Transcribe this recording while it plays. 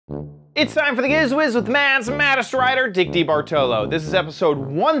It's time for the Giz Wiz with Matt's maddest writer, Dick DeBartolo. This is episode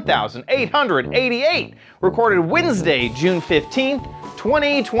 1888, recorded Wednesday, June 15th,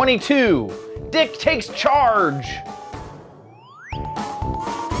 2022. Dick takes charge.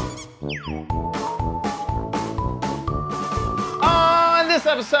 On this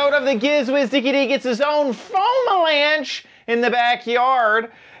episode of the Giz Wiz, Dickie D gets his own foam-a-lanche in the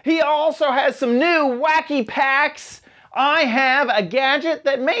backyard. He also has some new wacky packs. I have a gadget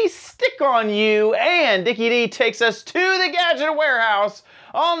that may stick on you, and Dickie D takes us to the gadget warehouse.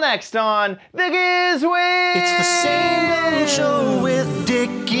 All next on the Giz Wiz. It's the same old show with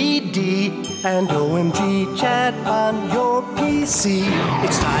Dickie D and OMG chat on your PC.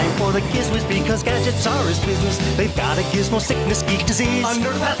 It's time for the Giz Wiz because gadgets are his business. They've got a gizmo sickness, geek disease,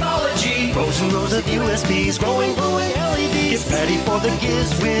 under pathology, rows and rows of USBs, glowing LEDs. Get ready for the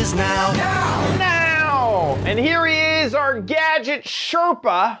Giz Wiz now. Now! And here he is, our gadget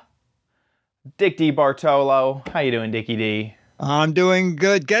Sherpa, Dick DeBartolo. How you doing, Dickie D? I'm doing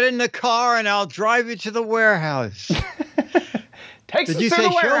good. Get in the car and I'll drive you to the warehouse. Takes Did you say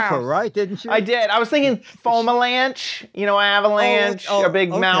Sherpa, right? Didn't you? I did. I was thinking foam-a-lanche, you know, avalanche, a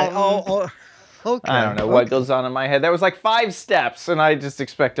big mountain. Okay. I don't know what goes on in my head. There was like 5 steps, and I just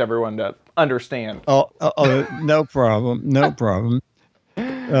expect everyone to understand. No problem. No problem.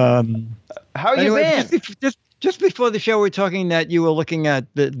 How you been? Just before the show, we were talking that you were looking at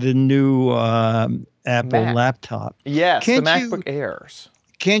the new Apple laptop. Yes, the MacBook Airs.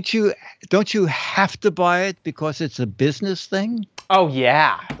 Don't you have to buy it because it's a business thing? Oh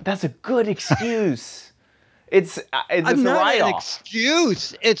yeah, that's a good excuse. it's not a write-off. An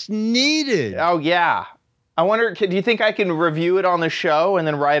excuse. It's needed. Oh yeah. I wonder, do you think I can review it on the show and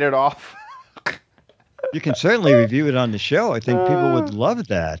then write it off? You can certainly review it on the show. I think people would love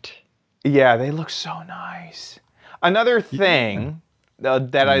that. Yeah, they look so nice. Another thing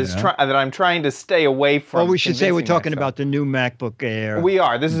that I'm trying to stay away from. Well, we should say we're talking about the new MacBook Air. We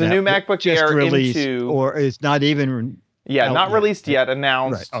are. This is a new MacBook Air released, M2, or it's not even. Not released yet.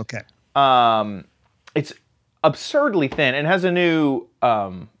 Announced. Right. Okay. It's absurdly thin and has a new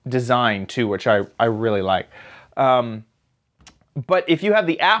design too, which I really like. But if you have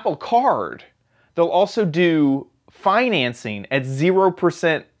the Apple Card, they'll also do financing at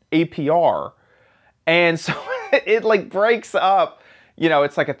 0% APR. And so it like breaks up, you know,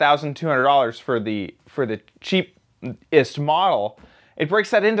 it's like $1,200 for the cheapest model. It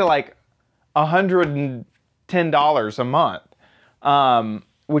breaks that into like $110 a month,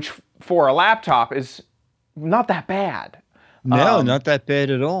 which for a laptop is not that bad. No, not that bad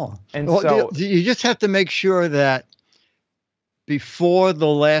at all. And so you just have to make sure that before the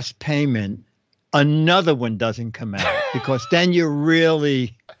last payment, another one doesn't come out, because then you're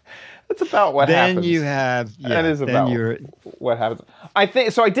really. That's about what happens. Then you have. Yeah, that is about what happens. I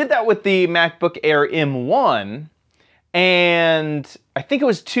think so. I did that with the MacBook Air M1, and I think it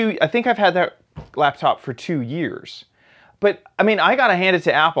was I think I've had that laptop for 2 years. But I mean, I gotta hand it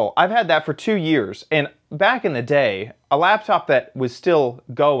to Apple. I've had that for 2 years, and back in the day, a laptop that was still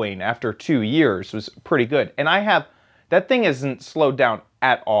going after 2 years was pretty good. And that thing isn't slowed down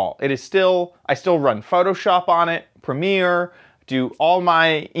at all. It is still, I still run Photoshop on it, Premiere, do all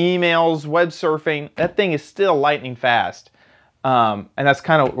my emails, web surfing. That thing is still lightning fast. And that's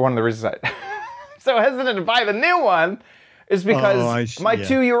kind of one of the reasons I'm so hesitant to buy the new one, is because my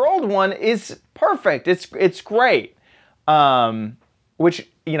 2-year-old one is perfect. It's great. Which,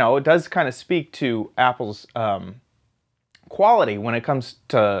 you know, it does kind of speak to Apple's quality when it comes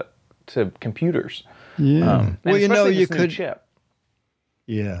to computers. Yeah. Well, you know, you could. Chip.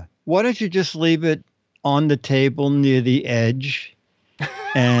 Yeah. Why don't you just leave it on the table near the edge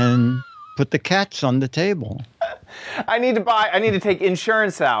and put the cats on the table? I need to take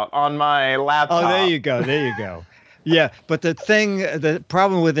insurance out on my laptop. Oh, there you go. There you go. Yeah. But the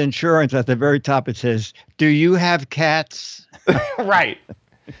problem with insurance, at the very top, it says, "Do you have cats?" Right.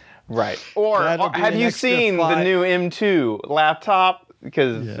 Right. Or have you seen the new M2 laptop?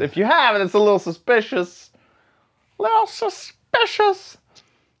 Because if you haven't, it's a little suspicious.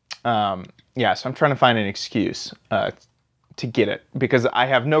 Yeah, so I'm trying to find an excuse to get it, because I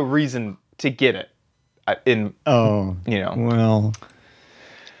have no reason to get it. Well,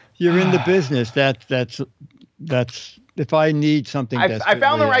 you're in the business. That's if I need something. I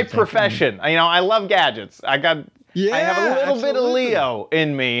found the right profession. You know, I love gadgets. I have a little bit of Leo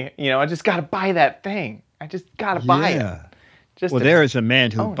in me. You know, I just got to buy that thing. I just got to buy it. There is a man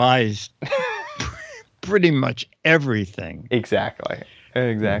who buys pretty much everything. Exactly. I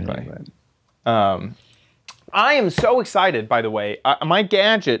am so excited, by the way. My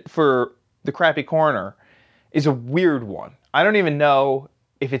gadget for the crappy corner is a weird one. I don't even know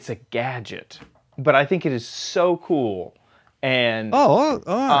if it's a gadget, but I think it is so cool. And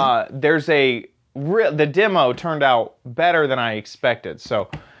there's the demo turned out better than I expected, so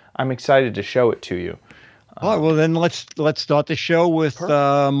I'm excited to show it to you. All right, well then let's start the show with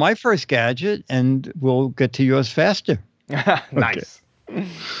my first gadget, and we'll get to yours faster. Nice. A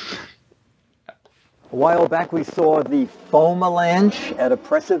while back, we saw the Foam-a-Lanche at a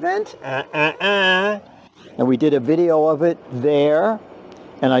press event, and we did a video of it there,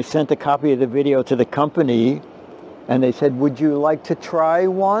 and I sent a copy of the video to the company, and they said, would you like to try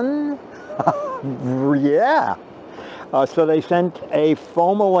one? Yeah. So they sent a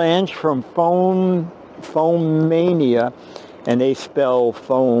Foam-a-Lanche from Foam-mania, and they spell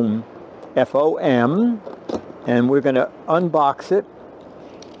foam F-O-M, and we're going to unbox it,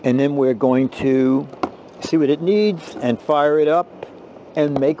 and then we're going to see what it needs and fire it up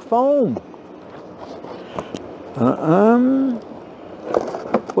and make foam.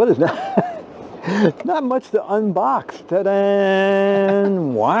 What is that? Not much to unbox. Ta-da!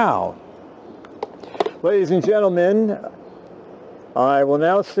 Wow. Ladies and gentlemen, I will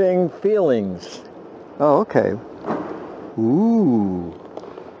now sing Feelings. Oh, okay. Ooh.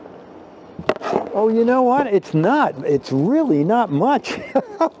 Oh, you know what? It's not. It's really not much.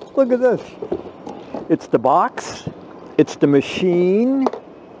 Look at this. It's the box. It's the machine.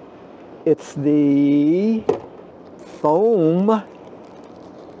 It's the foam.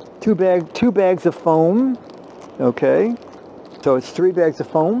 Two bags of foam. Okay. So it's 3 bags of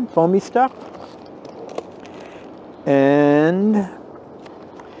foam, foamy stuff. And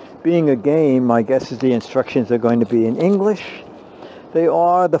being a game, my guess is the instructions are going to be in English. They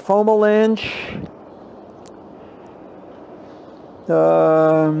are the Foam-a-Lanche.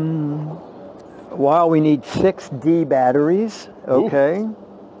 While we need 6 D batteries, okay. Ooh.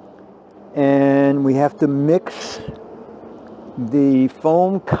 And we have to mix the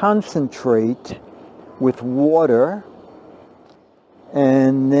foam concentrate with water,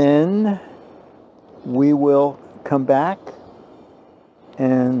 and then we will come back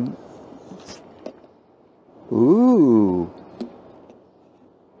and ooh.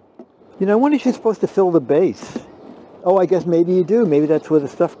 You know, when is you supposed to fill the base? Oh, I guess maybe you do. Maybe that's where the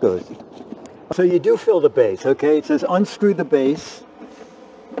stuff goes. So you do fill the base, okay? It says unscrew the base.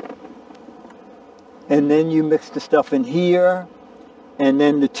 And then you mix the stuff in here. And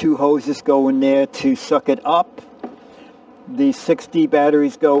then the 2 hoses go in there to suck it up. The 6D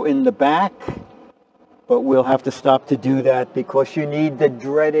batteries go in the back. But we'll have to stop to do that because you need the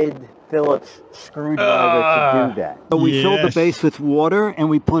dreaded Phillips screwdriver to do that. So we filled the base with water, and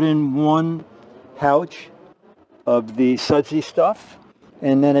we put in 1 pouch of the sudsy stuff,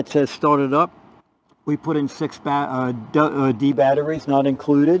 and then it says start it up. We put in 6 D batteries, not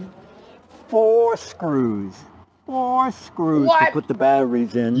included. 4 screws. 4 screws to put the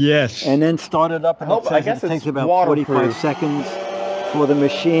batteries in. Yes. And then start it up, and it says it takes about 45 seconds for the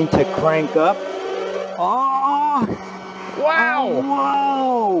machine to crank up. Oh! Wow! Oh,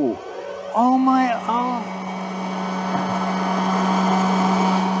 wow! Oh my! Oh.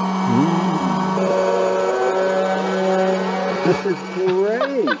 This is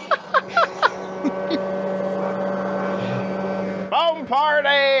great. Foam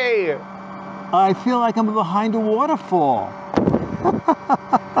party! I feel like I'm behind a waterfall.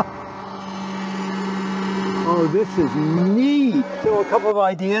 Oh, this is neat. So a couple of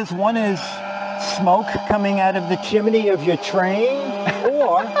ideas. One is smoke coming out of the chimney of your train,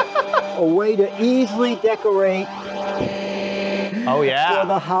 or a way to easily decorate for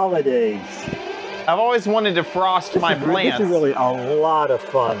the holidays. I've always wanted to frost my plants. This is really a lot of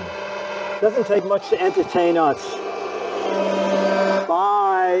fun. Doesn't take much to entertain us.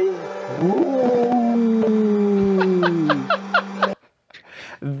 Bye.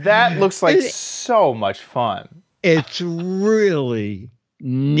 That looks like so much fun. It's really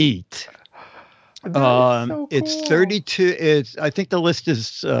neat. So cool. It's 32. I think the list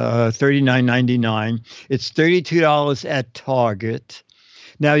is $39.99. It's $32 at Target.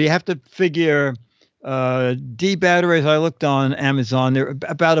 Now you have to figure D batteries. I looked on Amazon. They're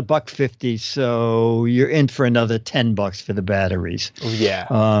about $1.50. So you're in for another $10 for the batteries. Oh,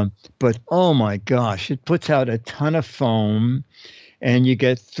 yeah. But oh my gosh, it puts out a ton of foam. And you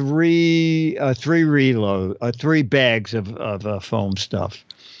get 3 bags of foam stuff,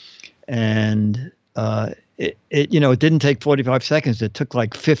 and it didn't take 45 seconds. It took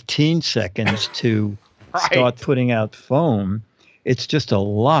like 15 seconds to start putting out foam. It's just a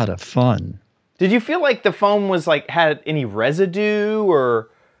lot of fun. Did you feel like the foam was had any residue or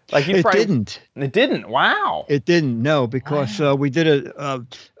like you? It didn't. It didn't. Wow. It didn't. No, because we did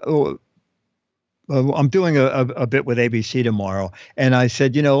I'm doing a bit with ABC tomorrow, and I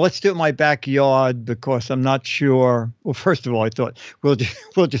said, let's do it in my backyard because I'm not sure. Well, first of all, I thought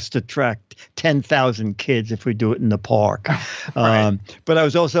we'll just attract 10,000 kids if we do it in the park. Right. But I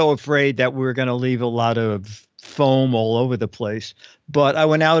was also afraid that we were going to leave a lot of foam all over the place. But I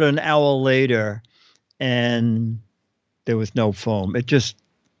went out an hour later, and there was no foam. It just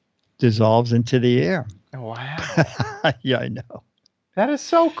dissolves into the air. Wow. Yeah, I know. That is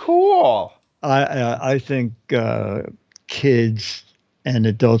so cool. I think kids and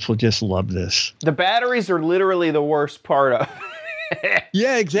adults will just love this. The batteries are literally the worst part of it.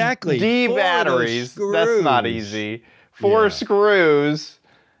 Yeah, exactly. D Four batteries. screws. That's not easy. 4 screws.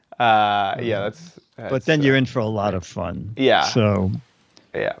 Yeah, that's But then you're in for a lot of fun. Yeah. So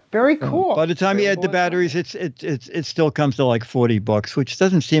yeah, very cool. by the time you add the batteries, it still comes to like $40, which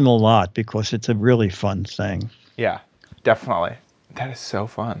doesn't seem a lot because it's a really fun thing. Yeah, definitely. That is so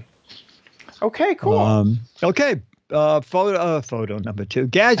fun. Okay, cool. Okay. Photo number 2.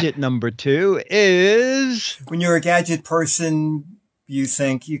 Gadget number 2 is When you're a gadget person, you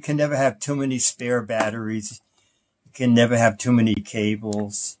think you can never have too many spare batteries. You can never have too many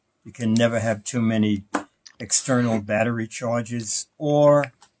cables. You can never have too many external battery charges.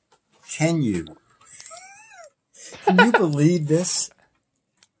 Or can you? Can you believe this?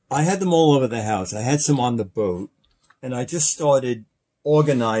 I had them all over the house. I had some on the boat. And I just started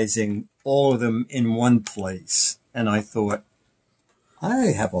organizing all of them in one place. And I thought,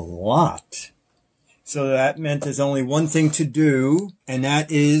 I have a lot. So that meant there's only one thing to do, and that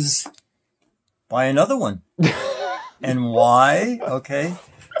is buy another one. And why? Okay.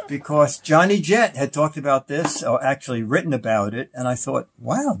 Because Johnny Jett had talked about this, or actually written about it, and I thought,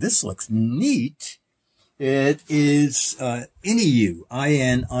 wow, this looks neat. It is INIU,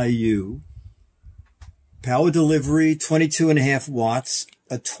 I-N-I-U. Power delivery, 22.5 watts,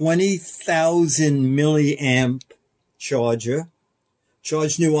 a 20,000 milliamp charger.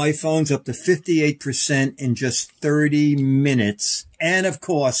 Charge new iPhones up to 58% in just 30 minutes. And of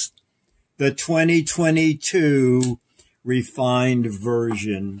course, the 2022 refined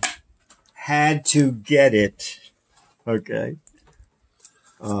version. Had to get it. Okay.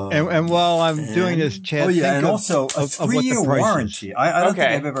 and while I'm doing this, Chad, oh yeah, and think also a of what the 3-year price is. warranty. I don't think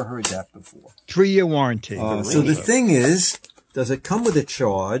Okay. I've ever heard that before. 3-year warranty. So the thing is, does it come with a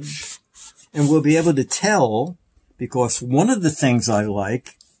charge? And we'll be able to tell, because one of the things I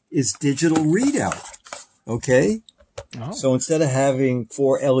like is digital readout. Okay? Oh. So instead of having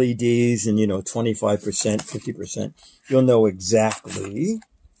 4 LEDs and, 25%, 50%, you'll know exactly.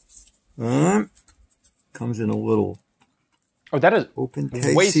 Comes in a little Oh, that is open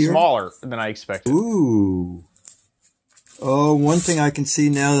case way here. smaller than I expected. Ooh. Oh, one thing I can see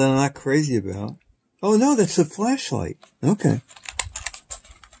now that I'm not crazy about. Oh, no, that's a flashlight. Okay.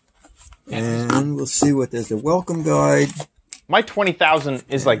 And we'll see what there's a welcome guide. My 20,000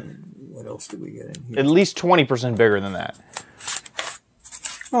 is like What else do we get in here? at least 20% bigger than that.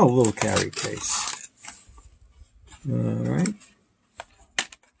 Oh, a little carry case. All right.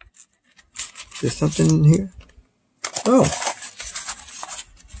 There's something in here? Oh.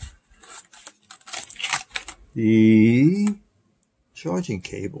 The charging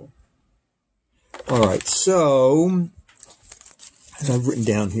cable. All right, so as I've written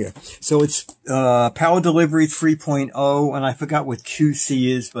down here. So it's power delivery 3.0, and I forgot what QC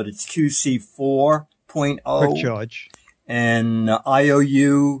is, but it's QC 4.0. Quick charge. And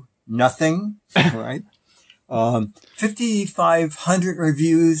IOU, nothing, right? 5,500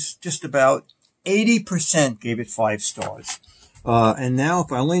 reviews, just about 80% gave it 5 stars. And now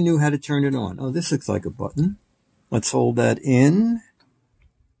if I only knew how to turn it on. Oh, this looks like a button. Let's hold that in.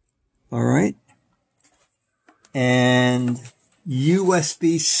 All right. And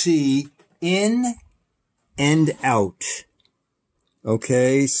USB-C in and out.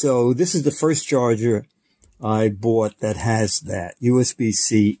 Okay, so this is the first charger I bought that has that.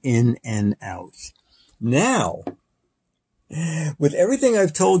 USB-C in and out. Now, with everything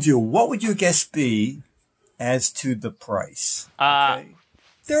I've told you, what would your guess be as to the price? Okay.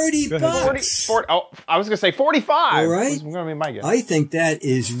 $30. 40, oh, I was going to say 45. All right. Was going to be my guess. I think that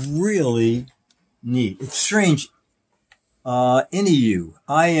is really neat. It's strange. INIU,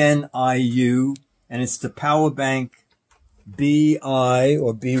 I-N-I-U, and it's the power bank B-I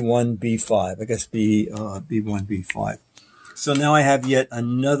or B1, B5. I guess B1, B5. So now I have yet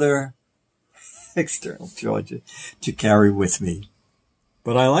another external charger to carry with me.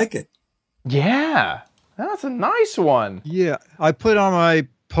 But I like it. Yeah. That's a nice one. Yeah, I put on my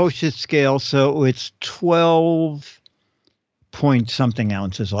postage scale, so it's 12 point something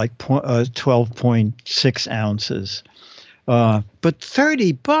ounces, like 12.6 ounces. But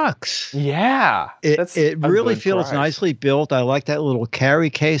 $30. Yeah. That's It a really good feels price. nicely built. I like that little carry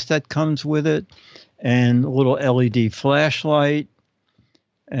case that comes with it, and a little LED flashlight.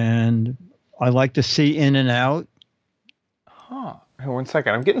 And I like to see in and out. Huh. Hey, 1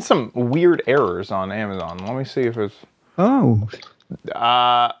 second. I'm getting some weird errors on Amazon. Let me see if it's... Oh,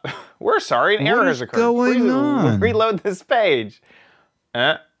 We're sorry, an What error is has occurred. going Please on? reload this page.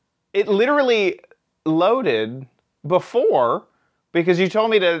 It literally loaded before because you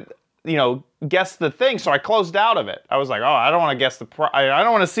told me to, guess the thing. So I closed out of it. I was like, oh, I don't want to guess the price. I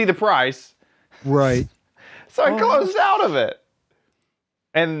don't want to see the price. right. So I closed out of it.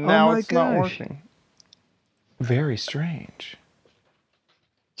 And now my it's not gosh. working. Very strange.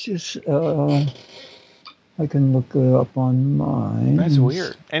 Just, I can look it up on mine. That's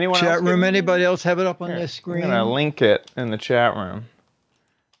weird. Anyone else? Chat room, getting- anybody else have it up on Here, their I'm screen? going to link it in the chat room.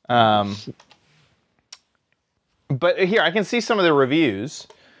 But here, I can see some of the reviews,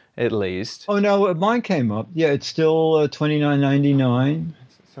 at least. Oh, no, mine came up. Yeah, it's still $29.99.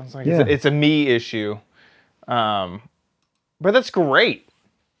 Sounds like Yeah. it's a me issue. But that's great.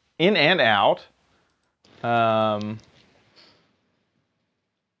 In and out.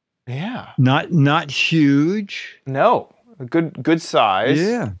 Yeah. Not huge. No. Good size.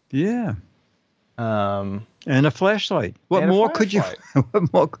 Yeah. Um, And a flashlight. What And a more could you? flashlight.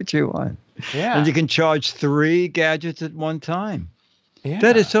 What more could you want? yeah. And you can charge 3 gadgets at one time. yeah.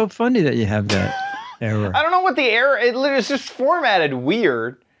 That is so funny that you have that error. I don't know what the error. It's just formatted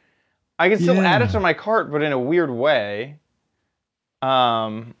weird. I can still add it Yeah. to my cart, but in a weird way.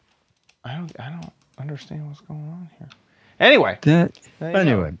 I don't understand what's going on here. Anyway. That. there you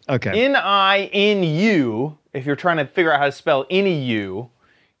Anyway, go. okay. N-I-N-U. If you're trying to figure out how to spell N-E-U.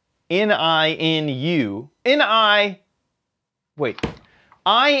 N-I-N-U. N-I. Wait.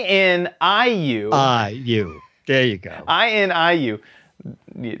 I-N-I-U. You. There you go. I-N-I-U.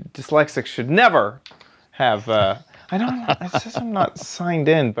 Dyslexics should never have. I don't know. It says I'm not signed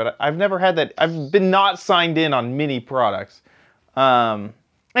in, but I've never had that. I've been not signed in on many products.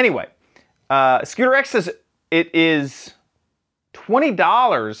 Anyway, Scooter X says it is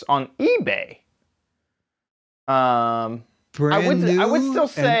 $20 on eBay. Brand new. I would still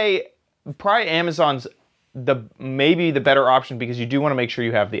say probably Amazon's maybe the better option because you do want to make sure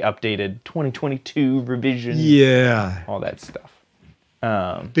you have the updated 2022 revision. Yeah. All that stuff.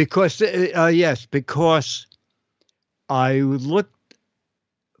 Because yes, because I looked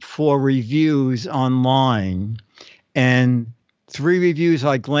for reviews online, and 3 reviews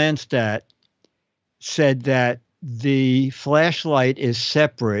I glanced at said that the flashlight is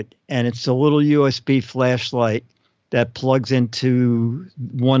separate, and it's a little USB flashlight that plugs into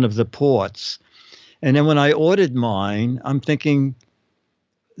one of the ports. And then when I ordered mine, I'm thinking,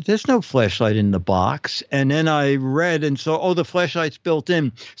 there's no flashlight in the box. And then I read and saw, oh, the flashlight's built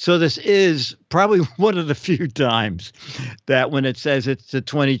in. So this is probably one of the few times that when it says it's a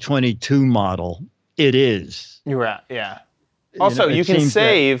 2022 model, it is. You're right. Yeah. Also, it you can seems that-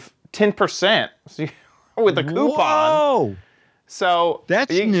 save 10% with a coupon. Whoa! So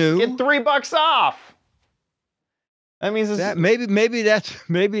That's you new. Get $3 off. That means it's, That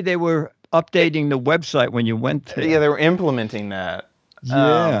maybe they were updating the website when you went there. yeah, they were implementing that.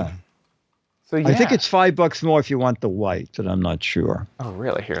 Yeah. So yeah. I think it's $5 more if you want the white, but I'm not sure. Oh,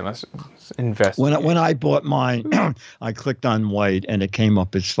 really? Here, let's invest. When I bought mine, I clicked on white and it came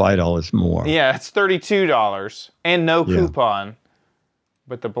up as $5 more. Yeah, it's $32 and no Yeah. coupon,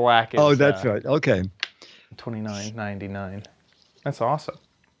 but the black is. Oh, that's right. Okay. $29.99. That's awesome.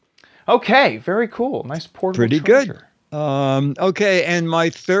 Okay, very cool. Nice portable Pretty charger. good. Okay, and my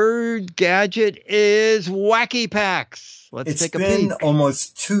third gadget is Wacky Packs. Let's It's take a been peek.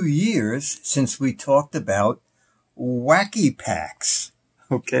 almost 2 years since we talked about Wacky Packs.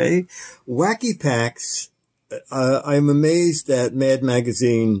 Okay? Wacky Packs, I'm amazed that Mad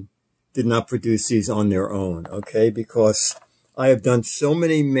Magazine did not produce these on their own, okay? Because I have done so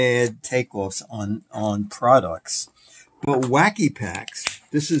many Mad takeoffs on products. But Wacky Packs,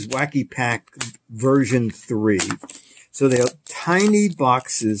 this is Wacky Pack version 3. So they are tiny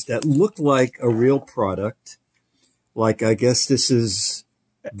boxes that look like a real product. Like, I guess this is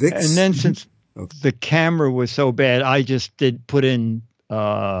Vicks. And then since the camera was so bad, I just did put in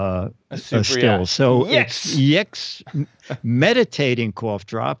a super, still. yeah. So Yes. it's Yix meditating cough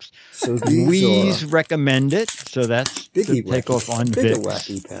drops. So these Weeze are recommend it. So that's the biggie takeoff on bigger Vicks.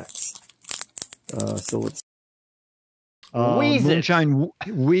 Wacky Packs. So let's Wheeze it. Moonshine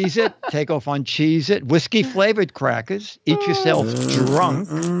Wheeze it, take off on Cheese It, whiskey flavored crackers, eat yourself drunk.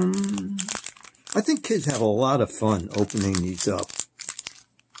 I think kids have a lot of fun opening these up.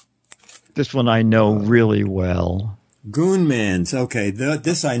 This one I know really well. Goonmans. Okay,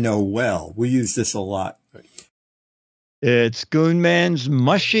 this I know well. We use this a lot. It's Goonman's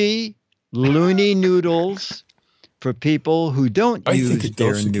mushy, loony noodles for people who don't I think use it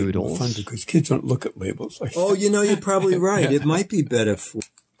their does get more noodles. fun because kids don't look at labels like Oh, that. you know, you're probably right. It might be better for.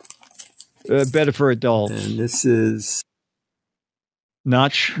 Better for adults. And this is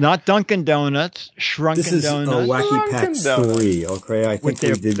Not Dunkin' Donuts, Shrunken this is Donuts. Wacky Shrunken Packs Donuts. 3. Okay, I With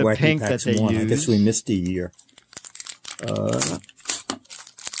think we did the Wacky pink Packs that they 1. I guess we use. missed a year. Let's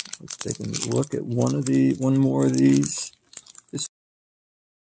take a look at one more of these.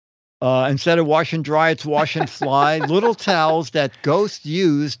 Instead of wash and dry, it's wash and fly. Little towels that ghosts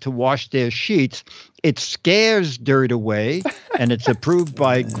use to wash their sheets. It scares dirt away, and it's approved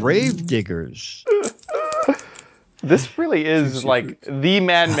by grave diggers. This really is like the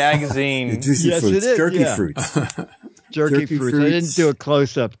Mad Magazine. Juicy Yes, fruits, it is, jerky yeah. fruits. Jerky Jerky fruits. I didn't fruits. do a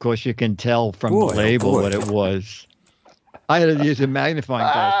close-up because you can tell from Boy, the oh label boy. what it was. I had to use a magnifying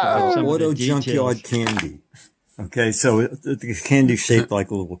glass to put some of Auto the details. junkyard candy. Okay, so the candy shaped like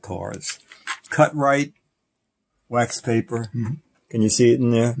little cars. Cut right, wax paper. Can you see it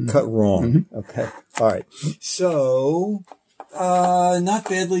in there? Cut wrong. Okay, all right. So, not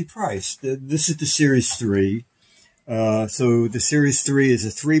badly priced. This is the Series 3. So the Series 3 is a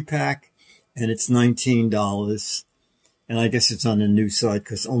 3-pack, and it's $19. And I guess it's on the new side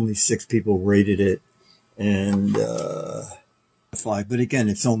because only 6 people rated it. And 5. But again,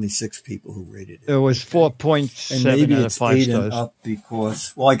 it's only 6 people who rated it. It was 4.7 And maybe out of it's 5 8 stars. and up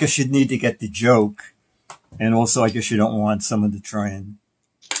because, well, I guess you'd need to get the joke. And also, I guess you don't want someone to try and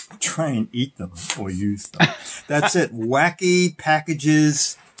eat them or use them. That's it. Wacky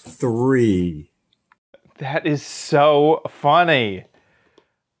Packages 3. That is so funny.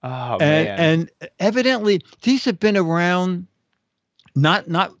 Oh man. And evidently, these have been around, not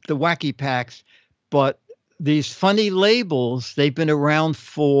the wacky packs, but these funny labels, they've been around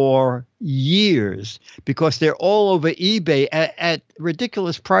for years because they're all over eBay at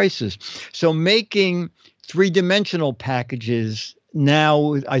ridiculous prices. So making three-dimensional packages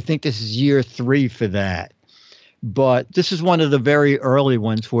now, I think this is year 3 for that. But this is one of the very early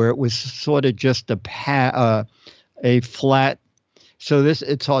ones where it was sort of just a flat. So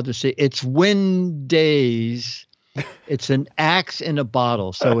it's hard to see. It's Win Days. It's an axe in a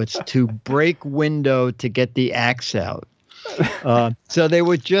bottle. So it's to break window to get the axe out. So they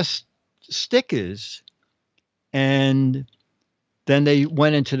were just stickers. And then they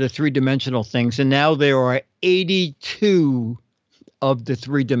went into the three-dimensional things. And now there are 82 of the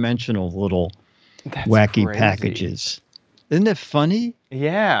three-dimensional little That's wacky crazy. packages. Isn't it funny?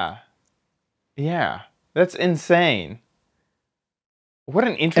 Yeah. Yeah. That's insane. What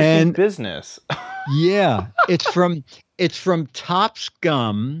an interesting And- business. Yeah, it's from Topps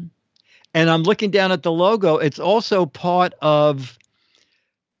Gum, and I'm looking down at the logo. It's also part of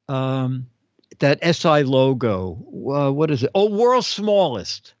that SI logo. What is it? Oh, World's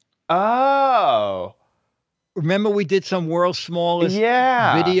Smallest. Oh. Remember we did some World's Smallest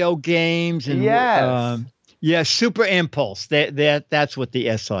Yeah. video games and Yes. yeah, Super Impulse. That's what the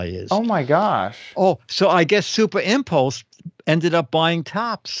SI is. Oh my gosh. Oh, so I guess Super Impulse ended up buying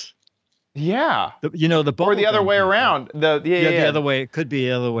Topps. Yeah. The Or the bubble other gum way people. around. Yeah, the other way. It could be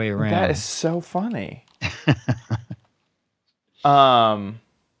the other way around. That is so funny. Oh,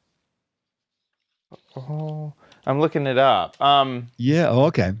 I'm looking it up. Yeah. Oh,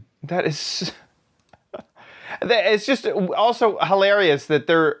 okay. That is. It's just also hilarious that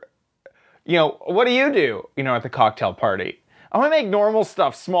they're, what do? At the cocktail party. I'm gonna make normal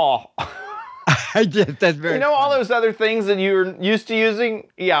stuff small. I did. That's very. all funny. those other things that you're used to using.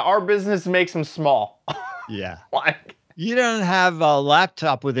 Yeah, our business makes them small. Yeah. Like, You don't have a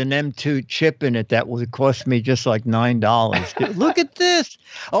laptop with an M2 chip in it that would cost me just like $9. Look at this.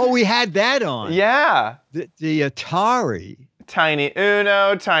 Oh, we had that on. yeah, The Atari. Tiny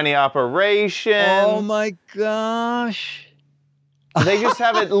Uno, Tiny Operation. Oh my gosh. They just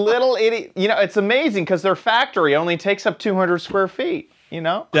have a little itty. It's amazing because their factory only takes up 200 square feet.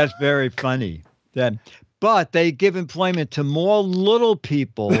 That's very funny. But they give employment to more little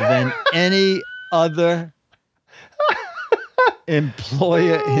people than any other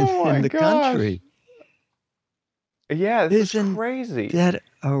employer Oh my in the gosh. country. Yeah, this is Isn't crazy. That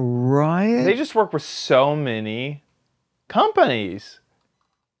a riot? They just work with so many companies.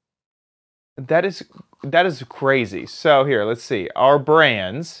 That is crazy. So here, let's see. Our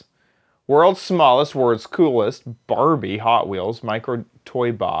brands: World's Smallest, World's Coolest, Barbie, Hot Wheels, Micro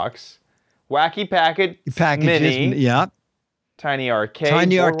Toy Box, Wacky Packet, Packages, Mini, yeah. Tiny Arcade,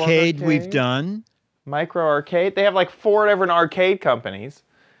 Tiny Boardwalk Arcade, we've done. Micro Arcade. They have like 4 different arcade companies.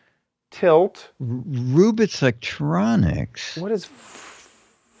 Tilt. Rubit's Electronics. What is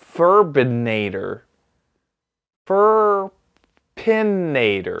Furbinator? Furpinator.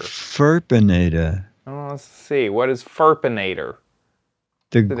 Furpinator. Oh, let's see. What is Furpinator?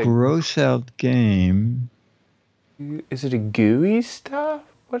 The gross out game. Is it a gooey stuff?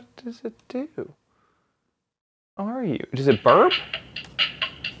 What does it do? Are you? Does it burp?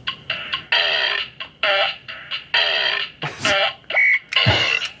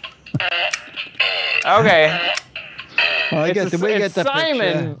 Okay. Well, I get It's the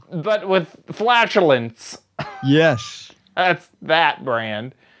Simon, picture. but with flatulence. Yes. That's that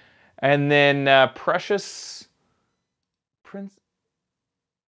brand. And then Precious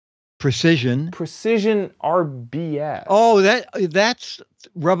Precision. Precision RBS. Oh, that's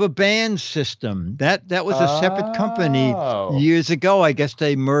Rubber Band System. That was a separate company Oh. years ago. I guess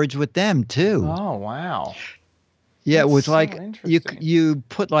they merged with them too. Oh, wow. Yeah, it That's was so like interesting. you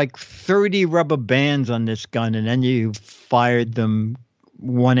put like 30 rubber bands on this gun, and then you fired them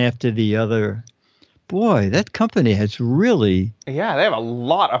one after the other. Boy, that company has really Yeah, they have a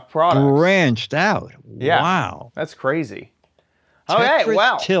lot of products. branched out. Yeah. Wow. That's crazy. Okay, Tetris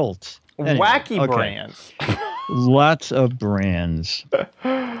wow. Tilt. Anyway, Wacky okay. brands. Lots of brands.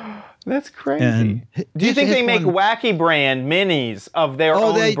 That's crazy. And Do you think they make wacky brand minis of their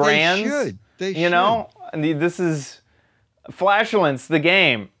own brands? They should. They You should. know, this is Flatulence, the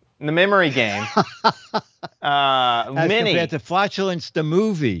game, the memory game. As Mini. compared to Flatulence, the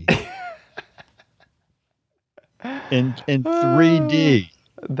movie. in 3D.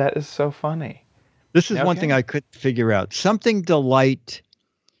 That is so funny. This is one Okay. thing I couldn't figure out. Something Delight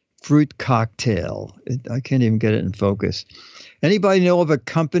fruit cocktail. I can't even get it in focus. Anybody know of a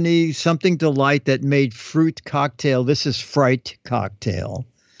company, Something Delight, that made fruit cocktail? This is Fright cocktail.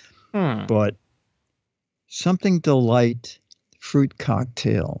 But Something Delight fruit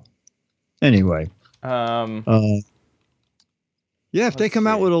cocktail. Anyway. Yeah, if they Let's come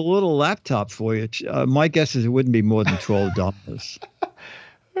out see. with a little laptop for you, my guess is it wouldn't be more than $12.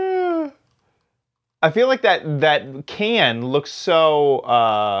 I feel like that can looks so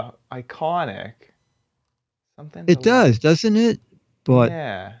iconic. Something. It does, doesn't it? But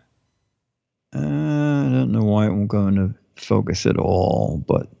yeah. I don't know why it won't go into focus at all,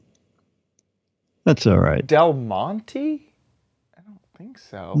 but that's all right. Del Monte? I don't think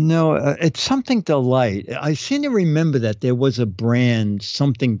so. No, it's Something Delight. I seem to remember that there was a brand,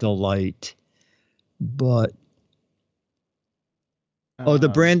 Something Delight, but the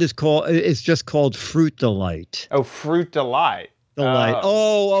brand is it's just called Fruit Delight. Oh, Fruit Delight. Delight.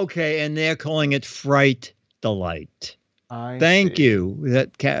 Okay, and they're calling it Fright Delight. Thank you.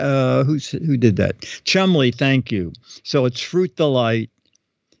 That who did that? Chumley, thank you. So it's Fruit Delight,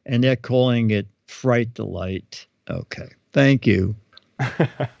 and they're calling it Fright Delight. Okay, thank you.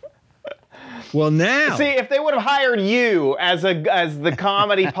 Well, now See, if they would have hired you as the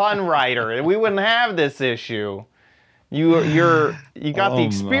comedy pun writer, we wouldn't have this issue. You got the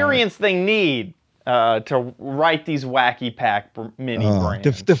experience they need to write these wacky pack mini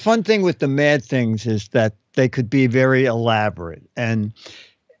brands. The fun thing with the Mad Things is that they could be very elaborate, and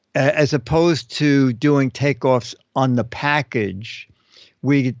as opposed to doing takeoffs on the package,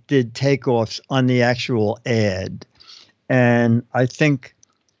 we did takeoffs on the actual ad. And I think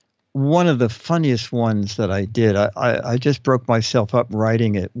one of the funniest ones that I did, I just broke myself up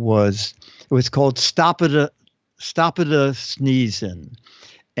writing it, was called Stop It a Sneezin'.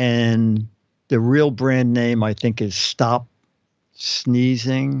 And the real brand name, I think, is Stop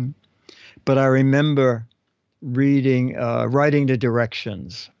Sneezing. But I remember writing the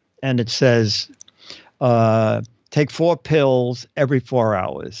directions, and it says, take 4 pills every 4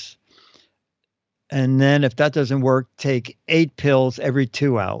 hours. And then if that doesn't work, take 8 pills every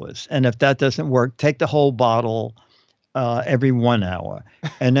 2 hours. And if that doesn't work, take the whole bottle every 1 hour.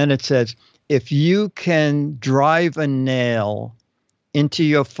 And then it says, if you can drive a nail into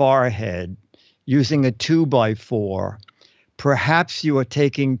your forehead using a 2x4, perhaps you are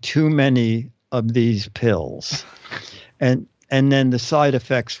taking too many of these pills. And then the side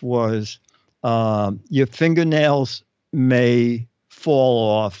effects was your fingernails may fall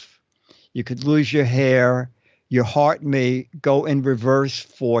off. You could lose your hair. Your heart may go in reverse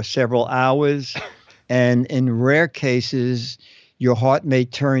for several hours. And in rare cases, your heart may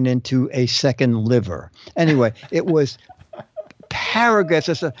turn into a second liver. Anyway, it was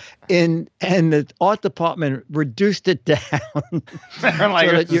paragraphs. And the art department reduced it down.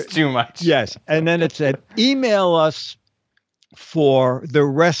 Like, this is too much. Yes. And then it said, email us for the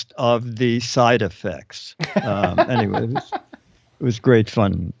rest of the side effects. Anyway, it was great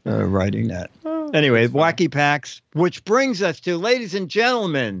fun writing that. Anyway, Wacky Packs, which brings us to, ladies and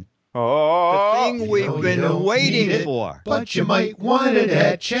gentlemen, Oh, The thing we've been waiting for. But you might want it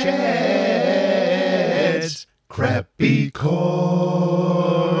at Chad's Crappy Corner.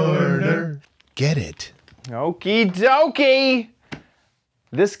 Get it? okie dokie.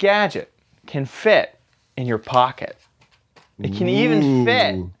 This gadget can fit in your pocket. It can even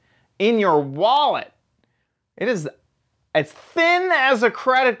fit in your wallet. It is as thin as a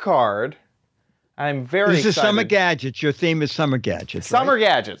credit card. I'm very excited. This is summer gadgets. Your theme is summer gadgets. Summer right?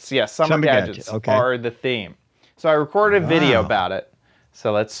 gadgets. Yes, summer gadgets okay. are the theme. So I recorded a video about it.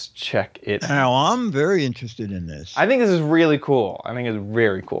 So let's check it out. Now, I'm very interested in this. I think this is really cool. I think it's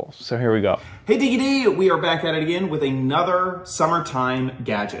very cool. So here we go. Hey Diggity, we are back at it again with another summertime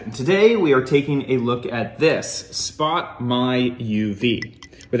gadget. And today we are taking a look at this, Spot My UV.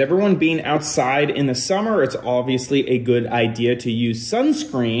 With everyone being outside in the summer, it's obviously a good idea to use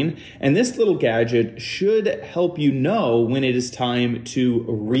sunscreen, and this little gadget should help you know when it is time to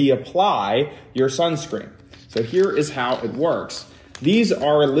reapply your sunscreen. So here is how it works. These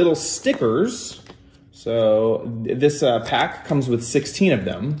are little stickers. So this pack comes with 16 of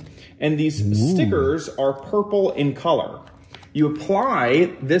them, and these stickers are purple in color. You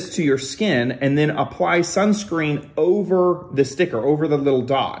apply this to your skin and then apply sunscreen over the sticker, over the little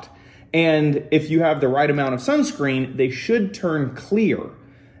dot. And if you have the right amount of sunscreen, they should turn clear.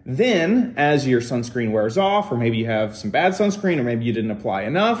 Then, as your sunscreen wears off, or maybe you have some bad sunscreen, or maybe you didn't apply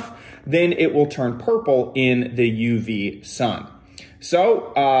enough, then it will turn purple in the UV sun.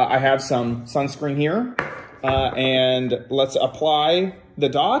 So, I have some sunscreen here, and let's apply the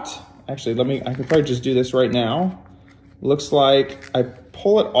dot. Actually, I could probably just do this right now. Looks like I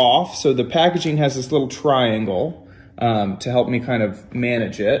pull it off, so the packaging has this little triangle to help me kind of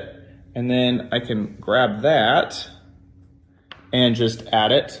manage it. And then I can grab that and just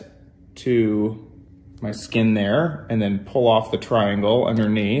add it to my skin there, and then pull off the triangle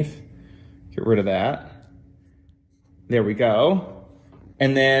underneath. Get rid of that. There we go.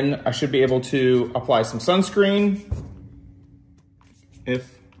 And then I should be able to apply some sunscreen.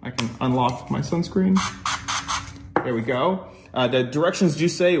 If I can unlock my sunscreen. There we go. The directions do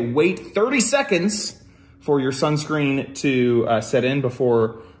say wait 30 seconds for your sunscreen to set in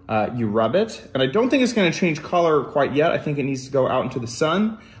before you rub it. And I don't think it's going to change color quite yet. I think it needs to go out into the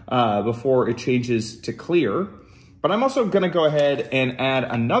sun before it changes to clear. But I'm also going to go ahead and add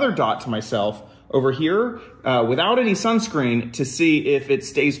another dot to myself over here without any sunscreen to see if it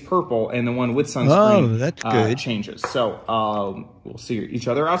stays purple and the one with sunscreen changes. So we'll see each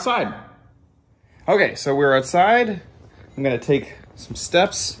other outside. Okay, so we're outside. I'm gonna take some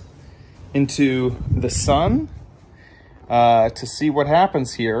steps into the sun to see what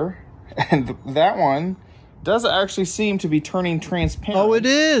happens here. And that one does actually seem to be turning transparent. Oh, it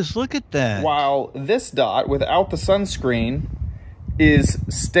is. Look at that. While this dot, without the sunscreen, is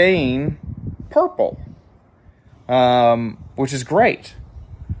staying purple, which is great.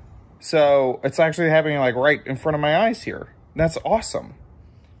 So it's actually happening like right in front of my eyes here. That's awesome.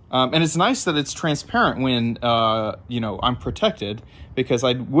 And it's nice that it's transparent when, you know, I'm protected, because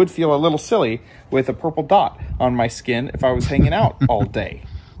I would feel a little silly with a purple dot on my skin if I was hanging out all day.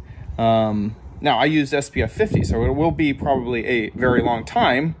 Now, I used SPF 50, so it will be probably a very long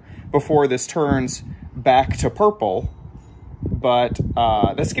time before this turns back to purple. But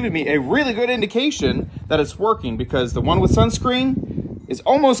that's giving me a really good indication that it's working, because the one with sunscreen is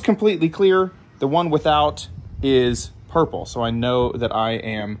almost completely clear. The one without is purple, so I know that I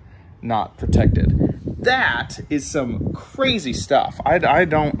am not protected. That is some crazy stuff. I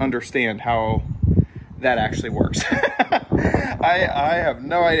don't understand how that actually works. I have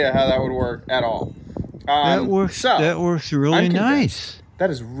no idea how that would work at all. That works really nice. That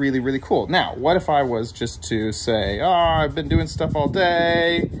is really, really cool. Now, what if I was just to say, oh, I've been doing stuff all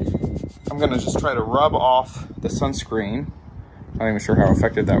day. I'm gonna just try to rub off the sunscreen. Not even sure how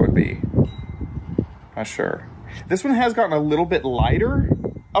effective that would be. Not sure. This one has gotten a little bit lighter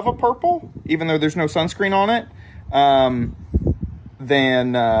of a purple, even though there's no sunscreen on it,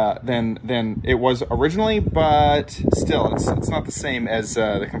 than it was originally, but still, it's not the same as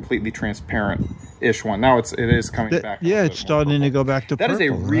the completely transparent-ish one. Now it is coming back. Yeah, it's starting to go back to purple. That is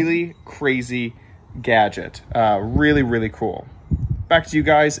a really crazy gadget. Really, really cool. Back to you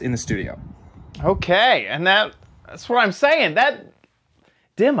guys in the studio. Okay, and that's what I'm saying. That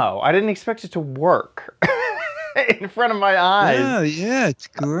demo, I didn't expect it to work in front of my eyes. Yeah, it's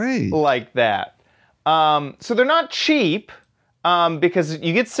great. Like that. So they're not cheap, because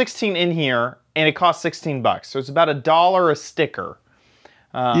you get 16 in here and it costs $16. So it's about $1 a sticker.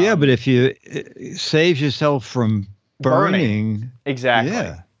 Yeah, but if you save yourself from burning. Exactly.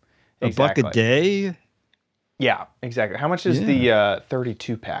 Yeah. Exactly. $1 a day. Yeah, exactly. How much is the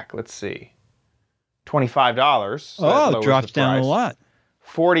 32 pack? Let's see. $25. So that Oh, lowers it drops the down a price. lot.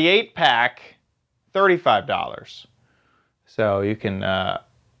 48 pack, $35. So you can,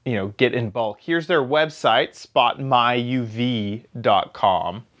 get in bulk. Here's their website,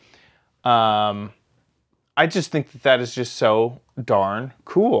 spotmyuv.com. I just think that is just so darn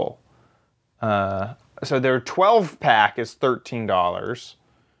cool. So their 12 pack is $13.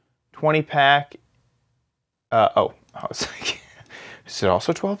 20 pack. I was like, is it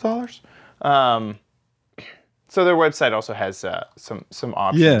also $12? So their website also has some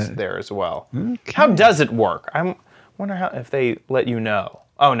options there as well. Okay. How does it work? I wonder if they let you know.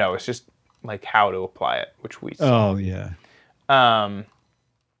 Oh no, it's just like how to apply it, which we saw. Oh, yeah.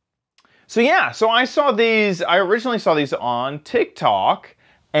 So I saw these. I originally saw these on TikTok,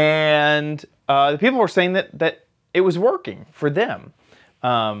 and the people were saying that it was working for them.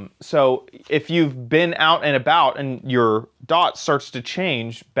 So if you've been out and about and your dot starts to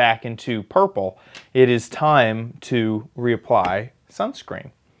change back into purple, it is time to reapply sunscreen.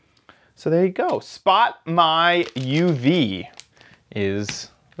 So there you go. Spot My UV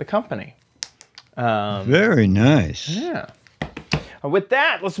is the company. Very nice. Yeah. With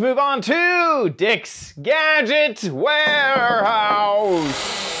that, let's move on to Dick's Gadget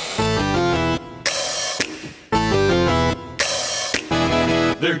Warehouse.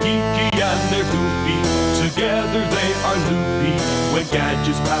 They're geeky and they're goofy, together they are loopy. When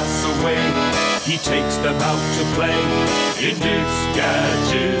gadgets pass away, he takes them out to play in Dick's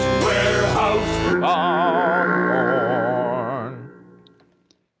Gadget Warehouse.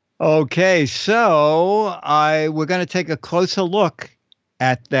 Okay, so we're going to take a closer look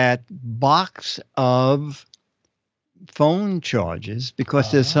at that box of phone chargers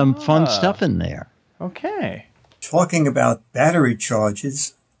because there's some fun stuff in there. Okay. Talking about battery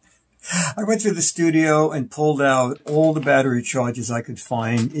charges, I went through the studio and pulled out all the battery charges I could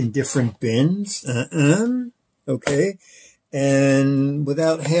find in different bins. Okay. And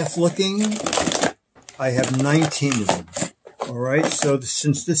without half looking, I have 19 of them. All right. So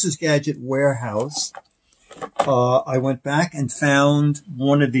since this is Gadget Warehouse, I went back and found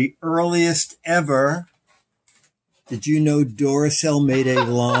one of the earliest ever. Did you know Duracell made a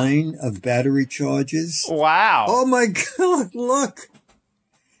line of battery chargers? Wow. Oh my God, look.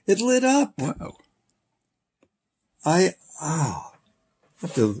 It lit up. Wow. I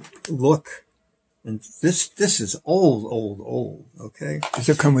have to look. And this is old, okay? Does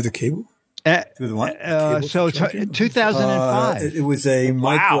it come with a cable? Through the what? Cable So for charging? 2005. It was a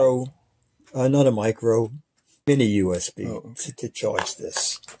micro, not a micro, mini USB to charge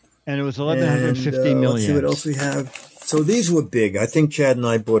this. And it was 1150 milliamps. Let's see what else we have. So these were big. I think Chad and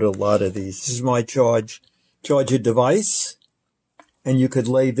I bought a lot of these. This is my charger device. And you could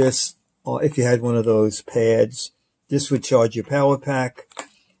lay this, if you had one of those pads, this would charge your power pack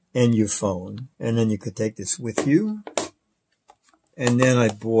and your phone. And then you could take this with you. And then I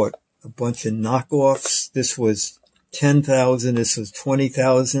bought a bunch of knockoffs. This was 10,000. This was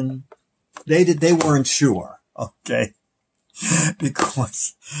 20,000. They weren't sure. Okay.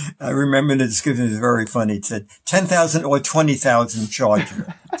 Because I remember the description was very funny. It said 10,000 or 20,000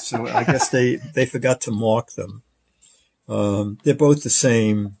 charger. So I guess they forgot to mark them. They're both the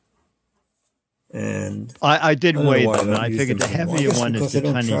same. And I did don't know weigh why them. don't I use figured the them anymore. heavier I guess one is because the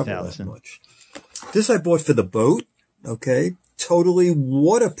I don't travel that 20,000. much. This I bought for the boat. Okay. Totally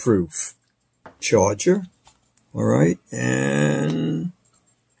waterproof charger. All right. And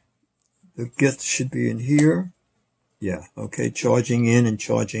the gift should be in here. Yeah. Okay. Charging in and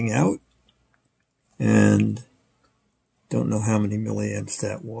charging out. And don't know how many milliamps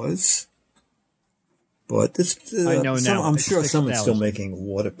that was. But this, I know now. I'm It's sure someone's still 6,000. making a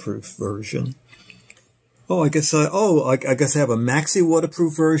waterproof version. Oh, I guess I have a maxi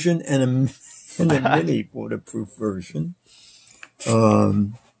waterproof version and a mini waterproof version.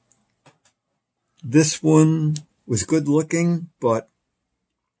 This one was good looking, but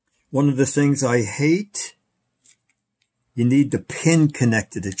one of the things I hate, you need the pin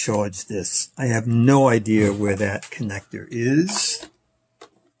connector to charge this. I have no idea where that connector is.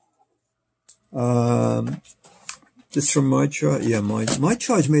 Just from my charge, yeah, my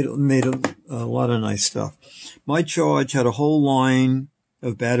charge made a lot of nice stuff. My charge had a whole line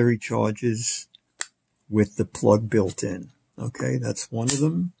of battery charges with the plug built in. Okay, that's one of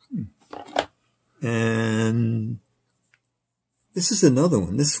them. And this is another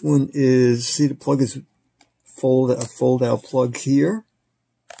one. This one is, see, the plug is a fold out plug here.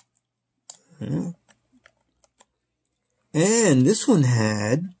 Yeah. And this one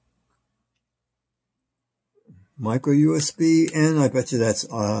had micro USB, and I bet you that's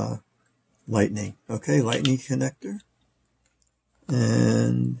lightning. Okay, lightning connector.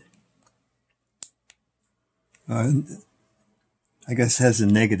 And I guess it has a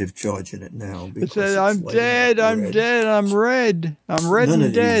negative charge in it now. It says, I'm dead, I'm dead, I'm red. I'm red None and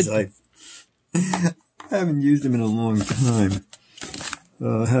of dead. these, I haven't used them in a long time.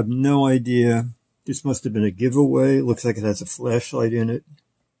 I have no idea. This must have been a giveaway. It looks like it has a flashlight in it.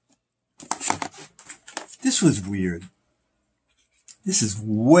 This was weird. This is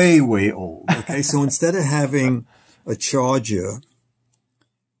way, way old. Okay, so instead of having a charger,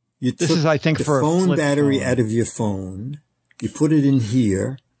 you took I think, the for a phone flip battery phone. out of your phone. You put it in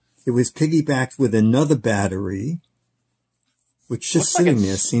here. It was piggybacked with another battery, which just Looks like sitting it's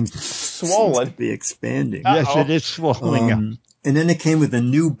there seems swollen. to be expanding. Yes, it is swelling up. And then it came with a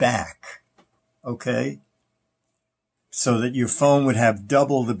new back, okay? So that your phone would have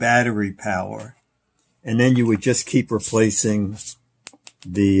double the battery power. And then you would just keep replacing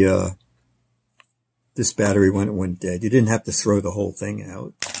the this battery when it went dead. You didn't have to throw the whole thing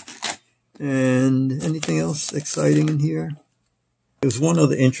out. And anything else exciting in here? There's one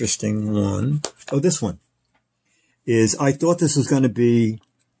other interesting one. Oh, this one is, I thought this was going to be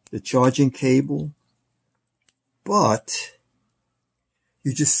the charging cable, but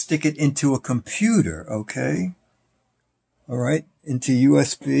you just stick it into a computer, okay? All right, into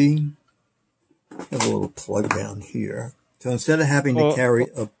USB. I have a little plug down here. So instead of having to carry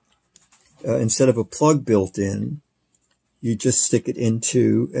instead of a plug built in, you just stick it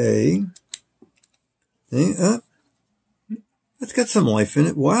into a thing. It's got some life in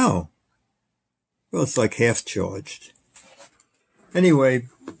it. Wow. Well, it's like half charged. Anyway,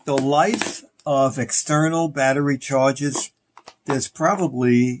 the life of external battery chargers, they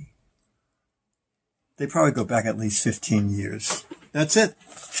probably go back at least 15 years. That's it.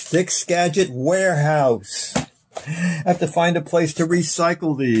 Dick's Gadget Warehouse. I have to find a place to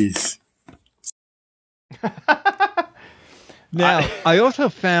recycle these. Now, I also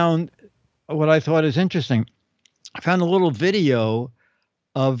found what I thought is interesting. I found a little video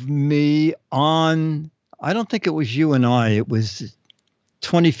of me on, I don't think it was you and I, it was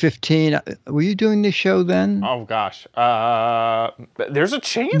 2015. Were you doing this show then? Oh gosh. There's a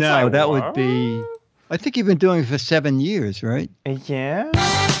chance. No, that would be, I think you've been doing it for 7 years, right? Yeah.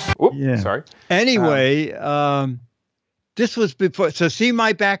 Whoop, Yeah. Sorry. Anyway, this was before, so see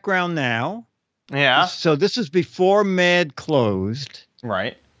my background now. Yeah. So this was before Mad closed.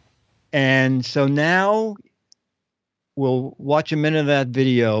 Right. And so now we'll watch a minute of that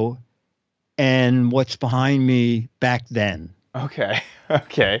video and what's behind me back then. Okay.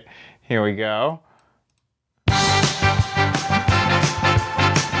 Okay. Here we go.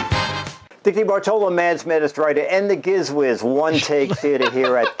 Dick Bartolo, Mads Medistrator, and the Giz Wiz. One take theater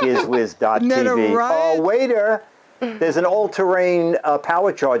here at gizwiz.tv. Isn't that a riot? Oh, waiter, there's an all-terrain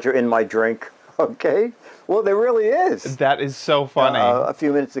power charger in my drink. Okay. Well, there really is. That is so funny. A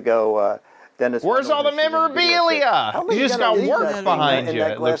few minutes ago, Dennis. Where's all the memorabilia? You just got work behind in you,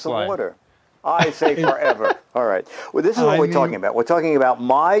 that it glass looks of like. water. I say forever. All right. Well, this is what we're talking about. We're talking about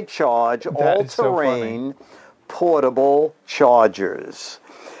My Charge all-terrain portable chargers.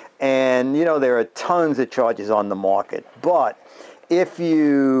 And, you know, there are tons of chargers on the market. But if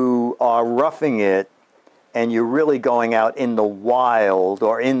you are roughing it and you're really going out in the wild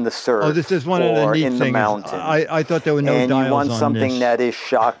or in the surf Oh, this is one of the or neat in the things. mountains, I thought there were no and dials you want on something this. that is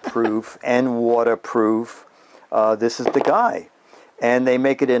shockproof and waterproof, this is the guy. And they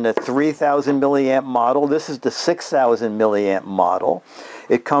make it in a 3,000 milliamp model. This is the 6,000 milliamp model.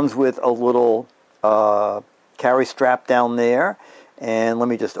 It comes with a little carry strap down there. And let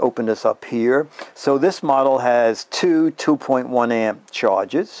me just open this up here. So this model has two 2.1 amp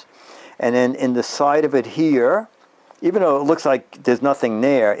charges. And then in the side of it here, even though it looks like there's nothing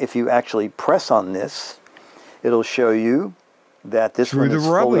there, if you actually press on this, it'll show you that this one is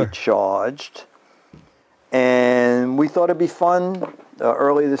fully charged. And we thought it'd be fun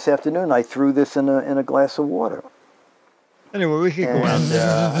early this afternoon. I threw this in a glass of water. Anyway, we could go out.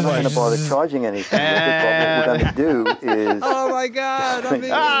 I'm not going to bother charging anything. What we're going to do is... Oh my God! I mean,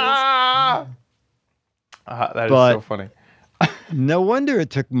 that is so funny. No wonder it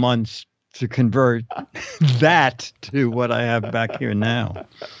took months to convert that to what I have back here now.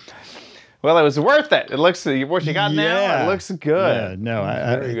 Well, it was worth it. It looks, what you got now, it looks good. Yeah, no,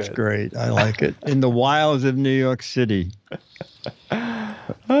 it's good. great. I like it. In the wilds of New York City.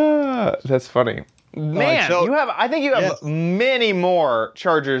 That's funny. Man, so, I think you have many more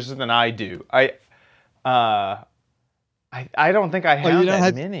chargers than I do. I don't think I have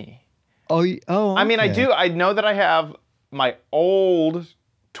that many. Oh. I mean, I okay. do. I know that I have my old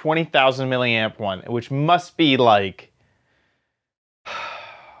 20,000 milliamp one, which must be like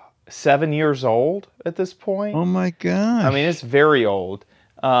 7 years old at this point. Oh my gosh. I mean, it's very old.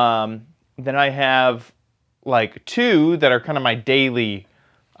 Then I have like 2 that are kind of my daily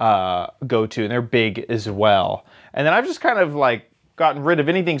go-to, and they're big as well. And then I've just kind of like gotten rid of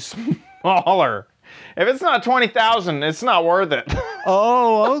anything smaller. If it's not 20,000, it's not worth it.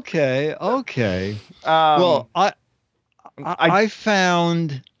 Oh, okay, okay. Well, I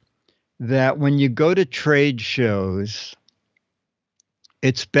found that when you go to trade shows,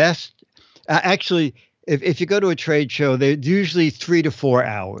 it's best. Actually, if you go to a trade show, they're usually 3 to 4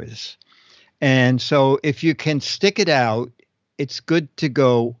 hours. And so if you can stick it out, it's good to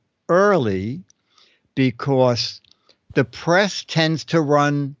go early because the press tends to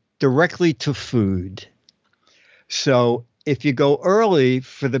run directly to food. So if you go early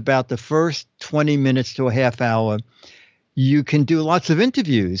for about the first 20 minutes to a half hour, you can do lots of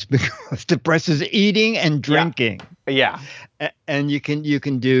interviews because the press is eating and drinking. Yeah. And you can do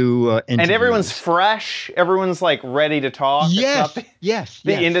interviews. And everyone's fresh. Everyone's like ready to talk. Yes. It's not Yes.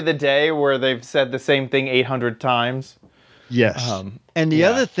 the end of the day where they've said the same thing 800 times. Yes. And the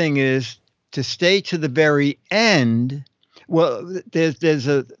other thing is to stay to the very end. Well,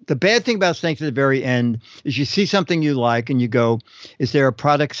 the bad thing about staying to the very end is you see something you like and you go, is there a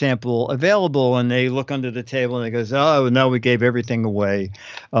product sample available? And they look under the table and they goes, oh, no, we gave everything away.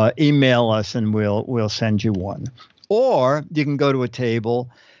 Email us and we'll send you one. Or you can go to a table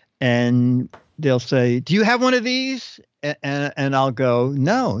and they'll say, do you have one of these? And I'll go,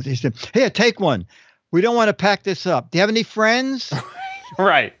 no. They said, here, take one. We don't want to pack this up. Do you have any friends?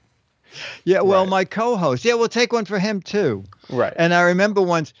 Right. Yeah, well, my co-host. Yeah, we'll take one for him too. Right. And I remember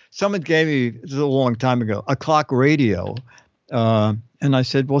once someone gave me, this is a long time ago, a clock radio. And I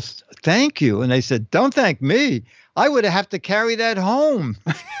said, well, thank you. And they said, don't thank me. I would have to carry that home.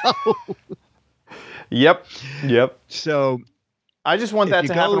 Yep. So I just want that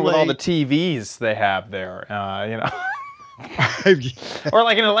to happen with all the TVs they have there, you know. Or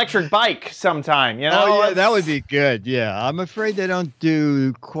like an electric bike sometime, you know? Oh, yeah, that would be good. Yeah, I'm afraid they don't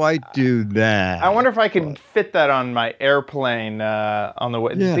quite do that. I wonder if I could fit that on my airplane on the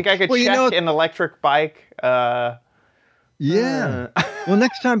way. Do you think I could check an electric bike? Yeah. Well,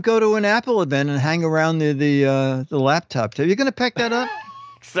 next time go to an Apple event and hang around the laptop. Are you going to pack that up?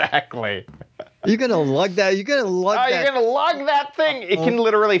 Exactly. You're going to lug that? You're going to lug that? You're going to lug that thing? It can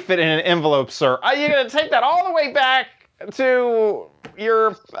literally fit in an envelope, sir. You're going to take that all the way back to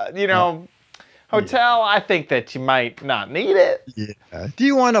your, hotel? Yeah. I think that you might not need it. Yeah. Do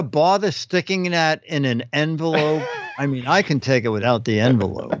you want to bother sticking that in an envelope? I mean, I can take it without the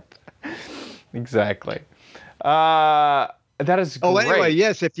envelope. Exactly. That is great. Oh, anyway,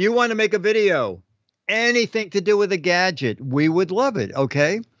 yes, if you want to make a video, anything to do with a gadget, we would love it,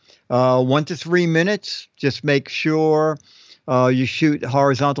 okay? 1 to 3 minutes. Just make sure you shoot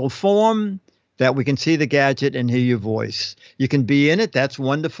horizontal form, that we can see the gadget and hear your voice. You can be in it. That's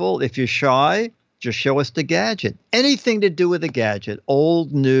wonderful. If you're shy, just show us the gadget. Anything to do with a gadget,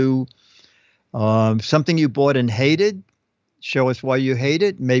 old, new, something you bought and hated, show us why you hate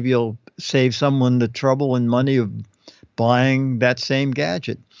it. Maybe you'll save someone the trouble and money of buying that same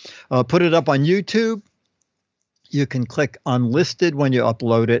gadget. Put it up on YouTube. You can click unlisted when you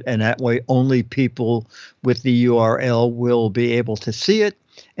upload it, and that way only people with the URL will be able to see it.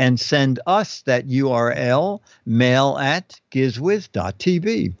 And send us that URL,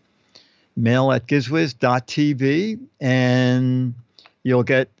 mail@gizwiz.tv. Mail@gizwiz.tv, and you'll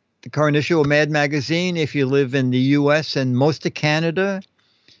get the current issue of Mad Magazine if you live in the U.S. and most of Canada.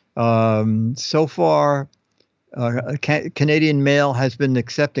 So far, Canadian Mail has been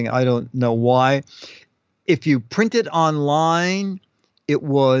accepting. I don't know why. If you print it online, it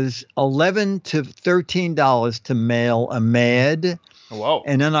was $11 to $13 to mail a Mad. Whoa.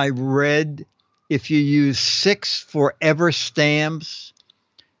 And then I read if you use 6 forever stamps,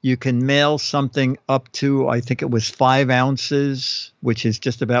 you can mail something up to, I think it was 5 ounces, which is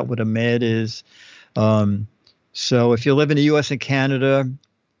just about what a Mad is. So if you live in the U.S. and Canada,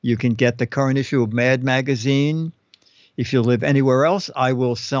 you can get the current issue of Mad Magazine. If you live anywhere else, I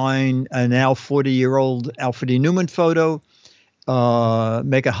will sign a now 40-year-old Alfred E. Newman photo,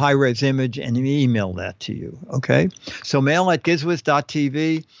 make a high-res image, and email that to you, okay? So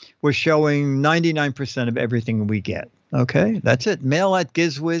mail@gizwiz.tv. We're showing 99% of everything we get, okay? That's it,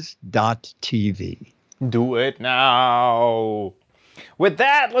 mail@gizwiz.tv. Do it now. With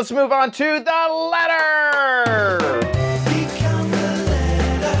that, let's move on to the letter. Become the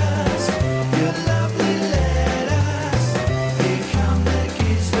letters, your lovely letters. Become the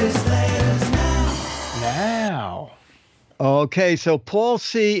Giz Wiz letters now. Okay, so Paul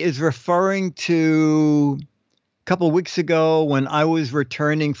C. is referring to a couple of weeks ago when I was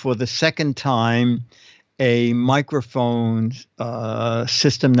returning for the second time a microphone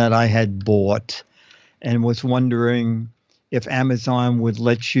system that I had bought and was wondering if Amazon would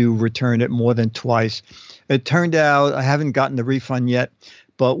let you return it more than twice. It turned out I haven't gotten the refund yet,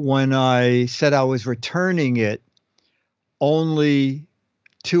 but when I said I was returning it, only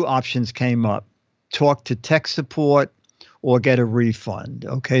two options came up: talk to tech support or get a refund.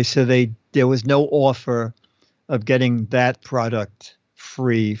 Okay, so there was no offer of getting that product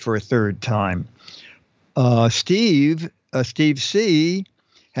free for a third time. Steve C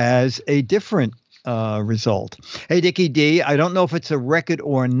has a different result. Hey, Dickie D, I don't know if it's a record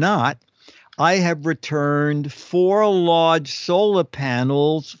or not. I have returned 4 large solar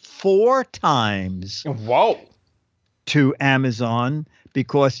panels 4 times. Whoa. To Amazon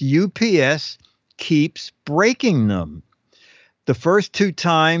because UPS keeps breaking them. The first 2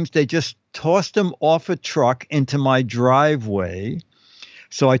 times, they just tossed them off a truck into my driveway.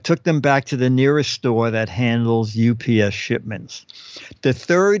 So I took them back to the nearest store that handles UPS shipments. The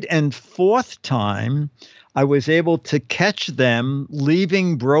third and fourth time, I was able to catch them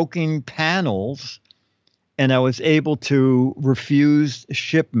leaving broken panels, and I was able to refuse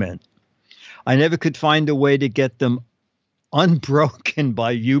shipment. I never could find a way to get them unbroken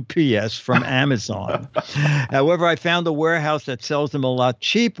by UPS from Amazon. However, I found a warehouse that sells them a lot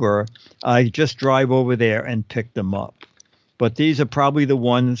cheaper. I just drive over there and pick them up. But these are probably the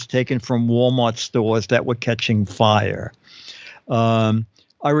ones taken from Walmart stores that were catching fire. I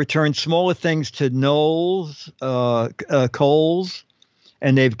returned smaller things to Kohl's,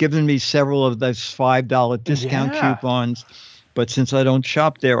 and they've given me several of those $5 discount coupons. But since I don't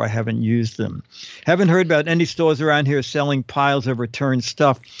shop there, I haven't used them. Haven't heard about any stores around here selling piles of returned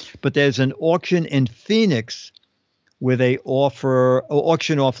stuff, but there's an auction in Phoenix where they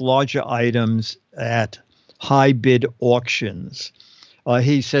auction off larger items at high bid auctions.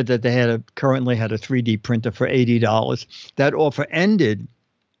 He said that they currently had a 3D printer for $80. That offer ended,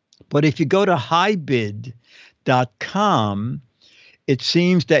 but if you go to highbid.com, it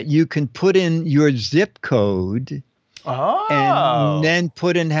seems that you can put in your zip code. Oh. And then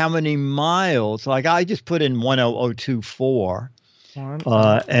put in how many miles. Like I just put in 10024, and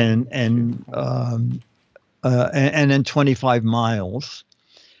then 25 miles.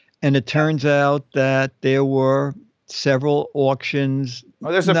 And it turns out that there were several auctions.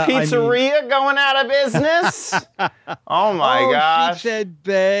 Oh, there's a pizzeria going out of business. Oh my gosh! She said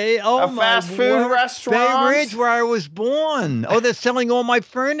Bay. Oh, a fast food restaurant. Bay Ridge, where I was born. Oh, they're selling all my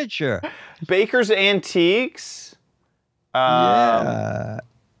furniture. Baker's Antiques. It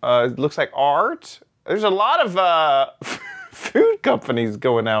looks like art. There's a lot of food companies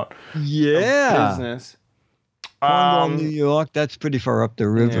going out of business. Cornwall, New York. That's pretty far up the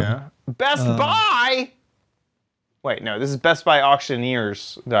river. Yeah. Best Buy. Wait, no. This is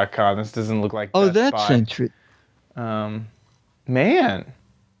BestBuyAuctioneers.com. This doesn't look like. Best that's Buy. interesting. Man.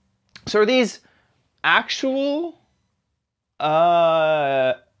 So are these actual? With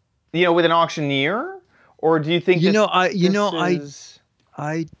an auctioneer? Or do you think I don't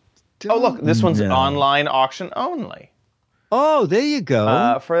Oh, look, this one's online auction only. Oh, there you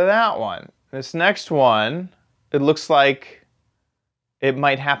go. For that one. This next one, it looks like it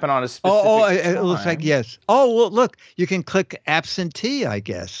might happen on a specific time. It looks like, yes. Oh, well, look, you can click absentee, I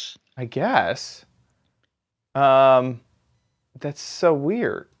guess. That's so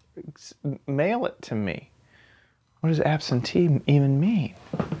weird. Mail it to me. What does absentee even mean?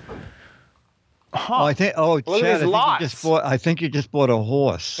 Huh. Oh, I think. Oh, Chad, I think you just bought a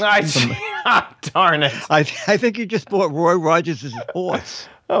horse. Darn it! I think you just bought Roy Rogers' horse.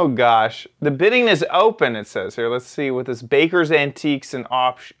 Oh gosh, the bidding is open. It says here. Let's see what this Baker's Antiques and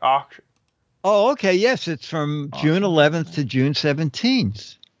auction. Oh, okay. Yes, it's from June 11th to June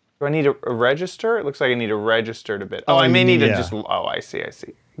 17th. Do I need to register? It looks like I need to register to bid. Oh, I may need to just. Oh, I see.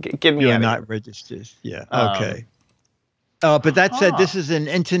 Get me. You're not registered. Yeah. Okay. But that said, this is an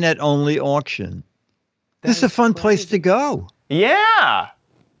internet-only auction. This is a fun place to go. Yeah,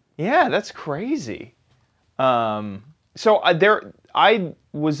 that's crazy. So I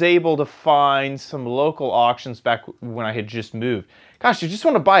was able to find some local auctions back when I had just moved. Gosh, you just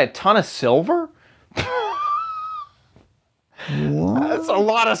want to buy a ton of silver? What? That's a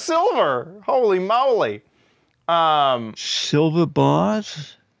lot of silver. Holy moly! Silver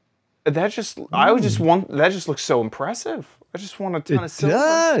bars. That just looks so impressive. I just want a ton of silver. It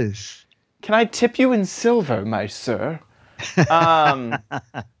does. Can I tip you in silver, my sir? But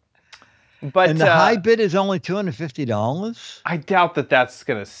and the high bid is only $250. I doubt that that's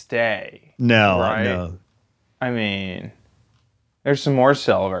gonna stay. No, right? no. I mean, there's some more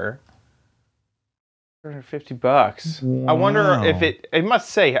silver. $250. I wonder if it must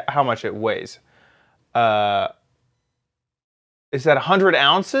say how much it weighs. Is that 100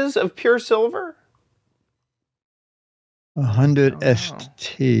 ounces of pure silver? 100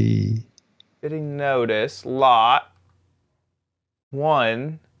 ST. Fitting notice, lot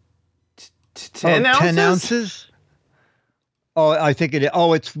 1, 10 ounces? 10 ounces? Oh, I think it is.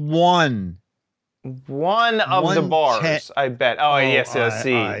 Oh, it's one. One of the bars, I bet. Oh, yes, I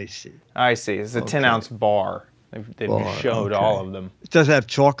see. I see. I see. It's a 10-ounce bar. They've showed all of them. Does it have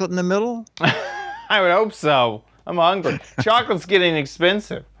chocolate in the middle? I would hope so. I'm hungry. Chocolate's getting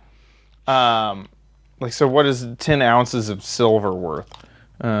expensive. So what is 10 ounces of silver worth?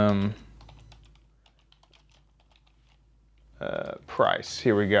 Price.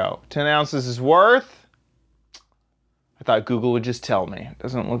 Here we go. 10 ounces is worth. I thought Google would just tell me. It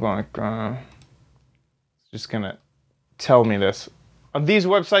doesn't look like it's just gonna tell me this. On these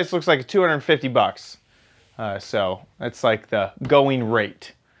websites, looks like $250. So that's like the going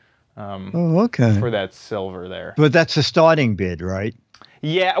rate. Okay. For that silver there. But that's the starting bid, right?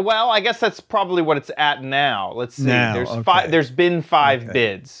 Yeah, well, I guess that's probably what it's at now. Let's see. Now, there's been 5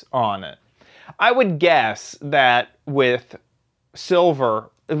 bids on it. I would guess that with silver,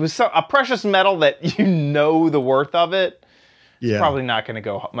 it was a precious metal that you know the worth of it. It's probably not going to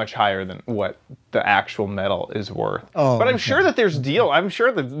go much higher than what the actual metal is worth. But I'm sure that there's deal. I'm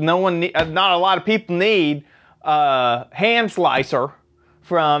sure that not a lot of people need a hand slicer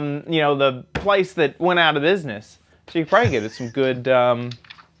from the place that went out of business. So you probably get some good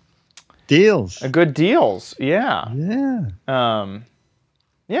deals. Good deals, yeah. Yeah.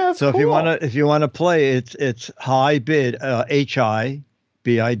 Yeah, that's so cool. if you want to play, it's high bid, HIBID,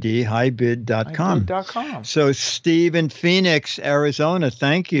 highbid.com. Highbid.com. So Steve in Phoenix, Arizona,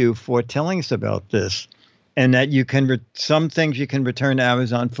 thank you for telling us about this, and that you can some things you can return to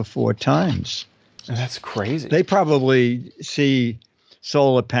Amazon for 4 times. That's crazy. They probably see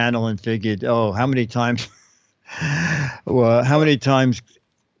solar panel and figured, oh, how many times? Well, how many times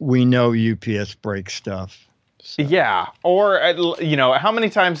we know UPS breaks stuff? So. Yeah, or how many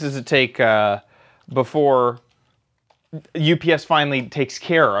times does it take before UPS finally takes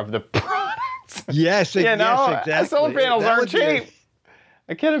care of the products? Yes, exactly. Solar panels aren't cheap.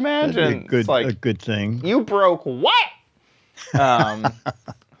 I can't imagine. It's like a good thing. You broke what? So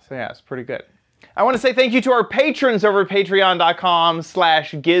yeah, it's pretty good. I want to say thank you to our patrons over at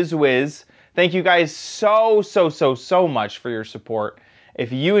patreon.com/Giz Wiz. Thank you guys so much for your support.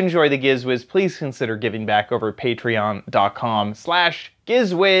 If you enjoy the Giz Wiz, please consider giving back over at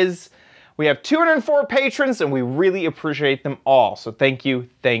patreon.com/Giz Wiz. We have 204 patrons and we really appreciate them all. So thank you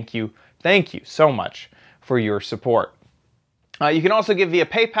so much for your support. You can also give via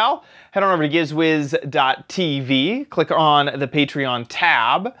PayPal. Head on over to gizwiz.tv, click on the Patreon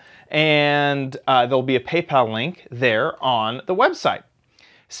tab, and there'll be a PayPal link there on the website.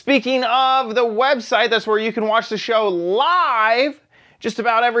 Speaking of the website, that's where you can watch the show live just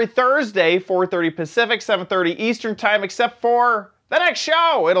about every Thursday, 4:30 Pacific, 7:30 Eastern Time, except for the next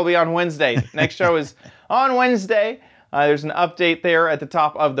show. It'll be on Wednesday. Next show is on Wednesday. There's an update there at the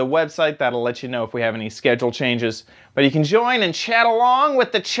top of the website that'll let you know if we have any schedule changes. But you can join and chat along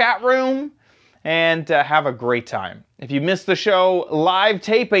with the chat room and have a great time. If you missed the show live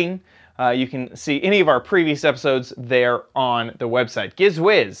taping, you can see any of our previous episodes there on the website,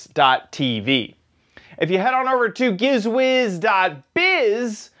 gizwiz.tv. If you head on over to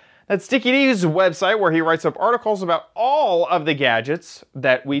gizwiz.biz, that's Sticky D's website where he writes up articles about all of the gadgets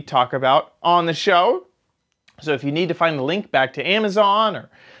that we talk about on the show. So if you need to find the link back to Amazon or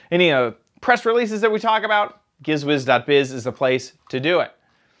any press releases that we talk about, gizwiz.biz is the place to do it.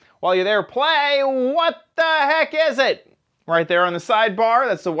 While you're there, play What the Heck Is It? Right there on the sidebar,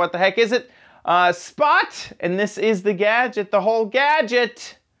 that's the What the Heck Is It spot. And this is the gadget, the whole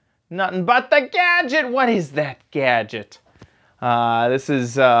gadget. Nothing but the gadget. What is that gadget? This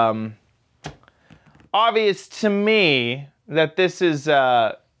is obvious to me that this is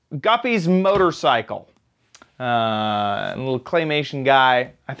Guppy's motorcycle. A little claymation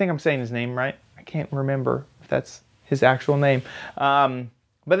guy. I think I'm saying his name right. I can't remember if that's his actual name.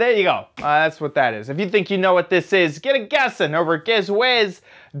 But there you go. That's what that is. If you think you know what this is, get a guessing over at gizwiz.biz.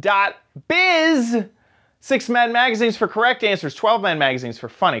 6 Mad Magazines for correct answers, 12 Mad Magazines for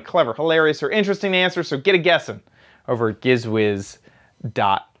funny, clever, hilarious, or interesting answers. So get a guessing over at gizwiz.biz.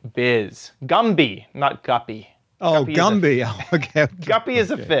 Gumby, not Guppy. Oh, Gumby. Okay. Guppy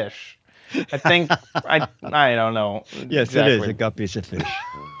is a fish. I think, I don't know. Yes, exactly. It is. A guppy's a fish.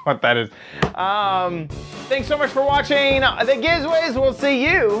 What that is. Thanks so much for watching the Giz Wiz. We'll see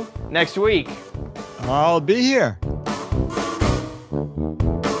you next week. I'll be here.